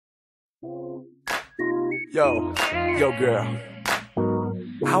Yo, girl.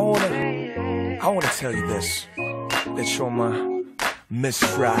 I wanna tell you this. That you're my Miss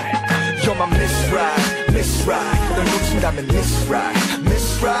Right. You're my Miss Right, Miss Right. 널 놓친다면 Miss Right,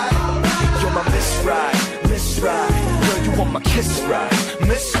 Miss Right. You're my Miss Right, Miss Right. Girl, you want my kiss right,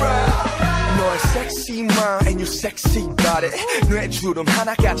 Miss Right. 너의 sexy mind and your sexy body. 뇌주름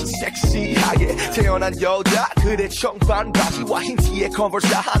하나같이 섹시하게 태어난 여자. 그대 청반 바지와 흰 티에 컨버스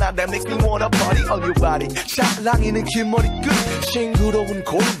하나 that makes me wanna party on your body. 찰랑이는 긴 머리끝 싱그러운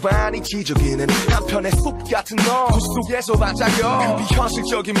골반이 지저귀는 한편의 숲 같은 너. 그 속에서 반짝여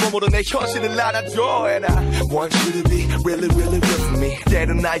비현실적인 몸으로 내 현실을 알아줘. And I want you to be really really real for me.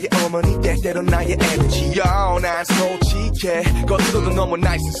 때론 나의 어머니 때때론 나의 에너지. Yo, 난 솔직해 겉으로도 너무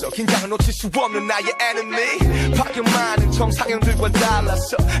나이스서 긴장을 놓칠 수 없는 나의 enemy. 밖에 많은 정상형들과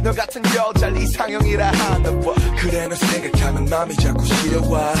달라서 너 같은 여자를 이상형이라 하나 봐. 그래 너 생각하면 맘이 자꾸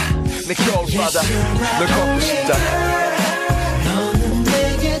시려와. 내 겨울바다 널 걷고 싶다. 너는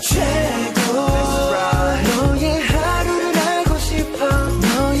내게 최고. 너의 하루를 알고 싶어.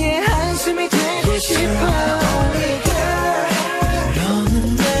 너의 한숨이 되고 싶어.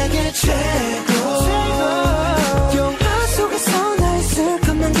 너는 내게 최고. 영화 속에서 나 있을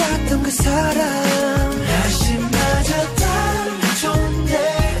것만 같던 그 사람. 날씨 맞았단 좋은데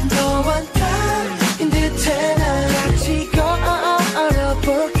너와 난인 듯해. 난 같이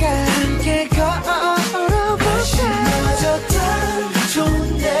걸어볼까. 함께 걸어볼까. 날씨 맞았단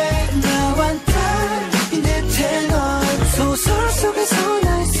좋은데 너와 난인 듯해. 넌 소설 속에서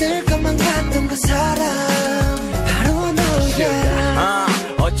나 있을 것만 같던 그 사람. 바로 너야.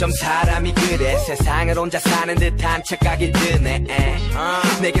 어쩜 사람이 그래. 세상을 혼자 사는 듯한 착각이 드네.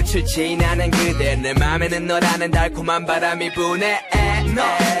 내 곁을 지나는 그대. 내 맘에는 너라는 달콤한 바람이 부네. 너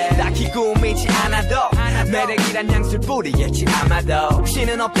딱히 꾸미지 않아도 매력이란 향수를 뿌리겠지 아마도.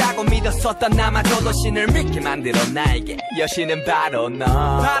 신은 없다고 믿었었던 나마저도 신을 믿게 만들어 나에게 여신은 바로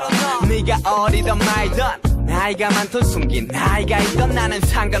너. 네가 어리던 말던 나이가 많던 숨긴 나이가 있던 나는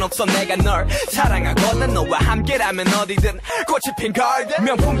상관없어. 내가 널 사랑하거든. 너와 함께라면 어디든 꽃이 핀 garden.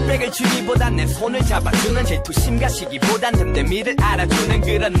 명품백을 주기보단 내 손을 잡아주는 질투심과 시기보단 됨됨이를 알아주는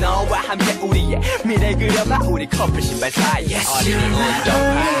그런 너와 함께 우리의 미래 그려봐. 우리 커플 신발 사이에 어린이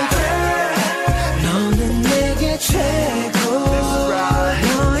운동화. 너는 내게 최고.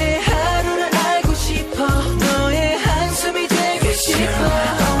 너의 하루를 알고 싶어. 너의 한숨이 되고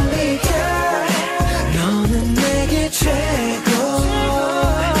싶어. 너는 내게 최고.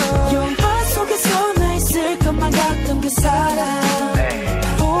 영화 속에서 나 있을 것만 같던 그 사람.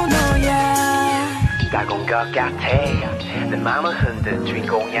 바로 너야. 따가운 것 같아. 내 맘을 흔든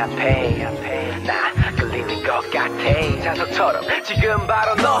주인공이 앞에. 나 끌리는 것 같아. 자석처럼 지금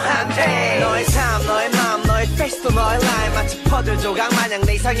바로 너한테. 너의 삶 너의 맘 너의 페이스도 너의 라인. 마치 퍼즐 조각 마냥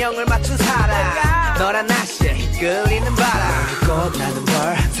내 이상형을 맞춘 사람. 너란 날씨에 끌리는 바람. 꽃나는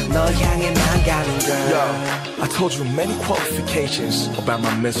벌 항상 널 향해만 가는 girl. Yo, I told you many qualifications about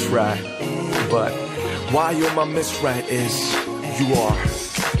my Miss Right. But why you're my Miss Right is you are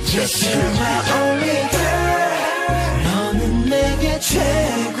just you. You're my only girl. 너는 내게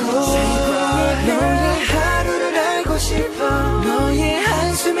최고. 너의 하루를 알고 싶어. 너의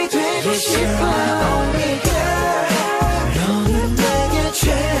한숨이 되고 싶어. Only girl. 너는 내게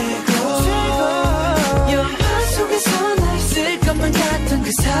최고. 영화 속에서 나 있을 것만 같던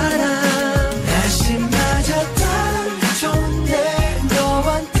그 사람. 날씨 맞았단 좋은데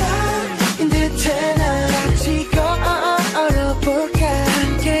너와 난인 듯해. 난 같이 걸어볼까.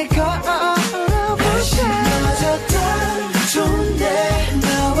 함께 걸어볼까. 날씨 맞았단 좋은데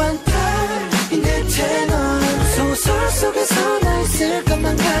너와 난인 듯해. 넌 소설 속에서 나 있을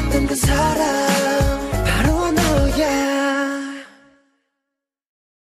것만 같던 그 사람.